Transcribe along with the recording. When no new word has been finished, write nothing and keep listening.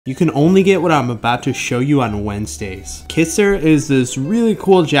You can only get what I'm about to show you on Wednesdays. Kisser is this really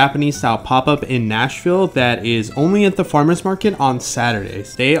cool Japanese style pop-up in Nashville that is only at the farmers market on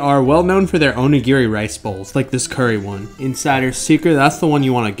Saturdays. They are well known for their onigiri rice bowls, like this curry one. Insider's secret, that's the one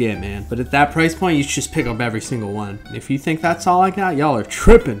you want to get, man. But at that price point, you should just pick up every single one. If you think that's all I got, y'all are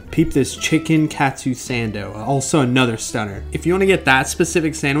tripping. Peep this chicken katsu sando, also another stunner. If you want to get that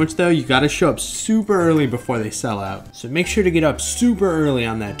specific sandwich though, you gotta show up super early before they sell out. So make sure to get up super early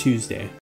on that Tuesday.